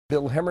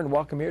Bill Hemmer,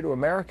 welcome here to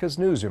America's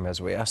Newsroom. As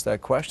we ask that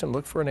question,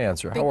 look for an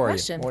answer. How are you?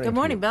 Good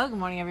morning, Bill. Good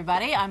morning,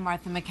 everybody. I'm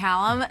Martha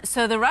MacCallum.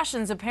 So the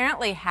Russians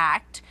apparently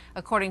hacked,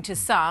 according to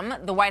some,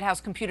 the White House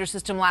computer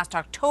system last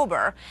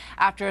October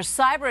after a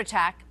cyber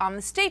attack on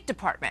the State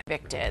Department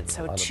convicted.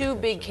 So two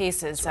big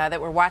cases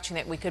that we're watching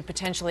that we could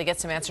potentially get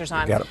some answers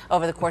on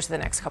over the course of the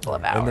next couple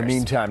of hours. In the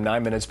meantime,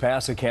 9 minutes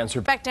past the cancer.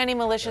 Expect any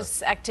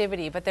malicious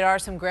activity, but there are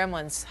some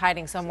gremlins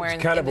hiding somewhere in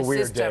the system. Kind of a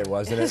weird day,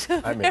 wasn't it?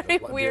 I mean,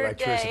 the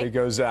electricity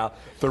goes out.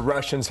 The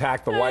Russians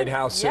hacked the White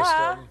House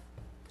system.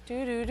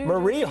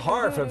 Marie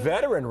Harf, a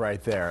veteran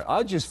right there.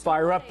 I'll just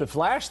fire up the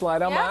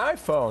flashlight on my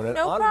iPhone and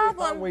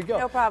on we go.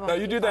 No problem. Now,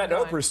 you do that in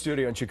Oprah's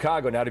studio in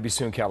Chicago, now to be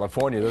soon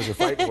California. Those are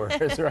fighting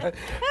words, right?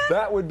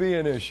 That would be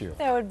an issue.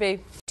 That would be.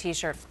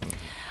 T-shirt.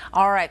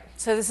 All right,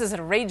 so this is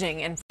a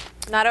raging and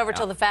not over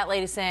till the fat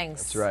lady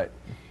sings. That's right.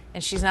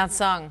 And she's not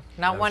sung,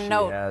 not one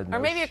note, or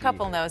maybe a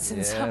couple notes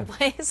in some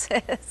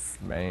places.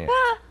 Man,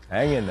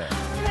 hang in there.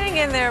 Hang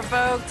in there,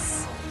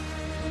 folks.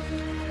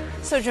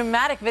 So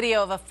dramatic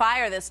video of a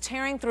fire that's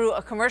tearing through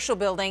a commercial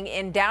building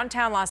in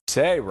downtown Los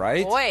Angeles.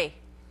 Right? Boy,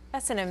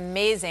 that's an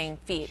amazing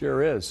feat.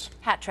 Sure is.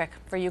 Hat trick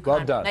for UConn.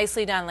 Well done.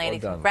 Nicely done, lady.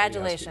 Well done,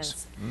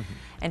 congratulations.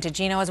 And to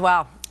Gino as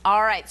well.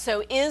 All right,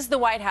 so is the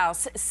White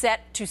House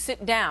set to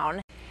sit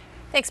down?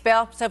 Thanks,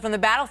 Bill. So from the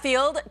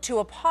battlefield to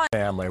a pawn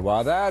family.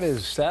 Wow, that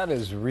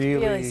is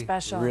really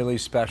special. Really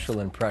special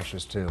and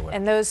precious too.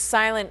 And those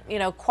silent,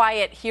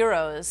 quiet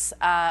heroes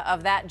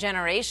of that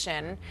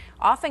generation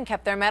often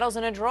kept their medals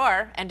in a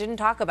drawer and didn't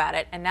talk about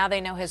it. And now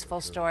they know his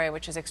full story,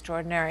 which is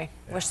extraordinary.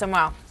 Wish them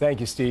well. Thank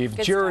you, Steve.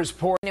 Jurors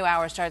pour. New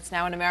hour starts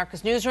now in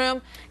America's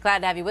Newsroom. Glad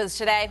to have you with us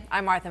today.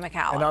 I'm Martha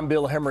MacCallum. And I'm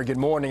Bill Hemmer. Good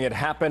morning. It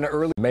happened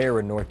early. Mayor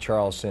in North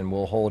Charleston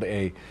will hold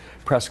a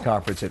press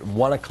conference at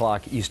 1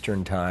 o'clock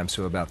Eastern time,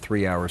 so about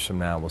 3 hours from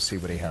now. We'll see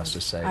what he has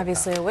to say.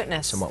 Obviously a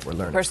witness. And what we're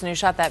learning. The person who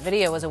shot that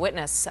video was a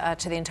witness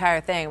to the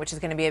entire thing, which is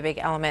going to be a big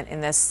element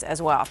in this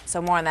as well.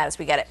 So more on that as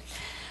we get it.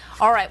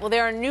 All right, well,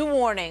 there are new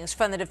warnings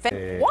from the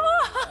defense.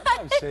 What?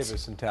 I'd save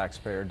us some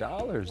taxpayer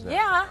dollars there.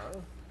 Yeah.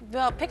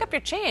 Well, pick up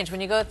your change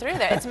when you go through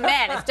there. It's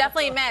men. It's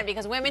definitely men,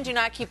 because women do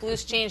not keep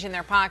loose change in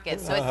their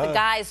pockets. So it's the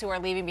guys who are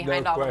leaving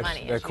behind all the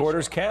money. The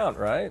quarters count,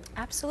 right?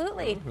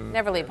 Absolutely.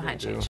 Never leave behind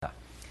change.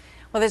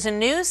 Well, there's a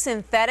new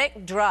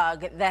synthetic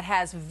drug that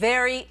has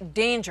very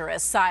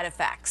dangerous side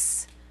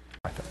effects.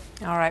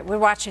 All right, we're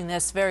watching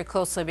this very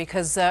closely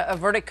because a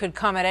verdict could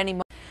come at any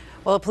moment.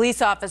 Well, a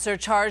police officer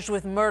charged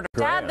with murder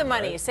had the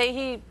money. Say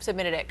he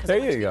submitted it because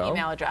it was the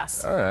email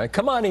address. All right,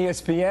 come on,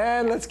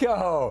 ESPN, let's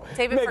go.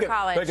 Save it for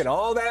college. Making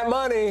all that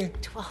money.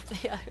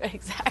 12, yeah,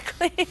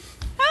 exactly.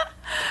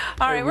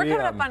 All right, we're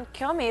coming up on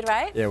Kilmeade,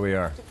 right? Yeah, we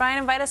are. Did Brian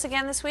invite us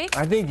again this week?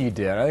 I think he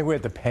did. I think we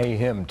have to pay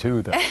him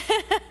too, though.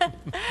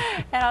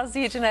 And I'll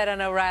see you tonight on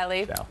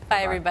O'Reilly.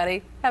 Bye,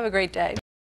 everybody. Have a great day.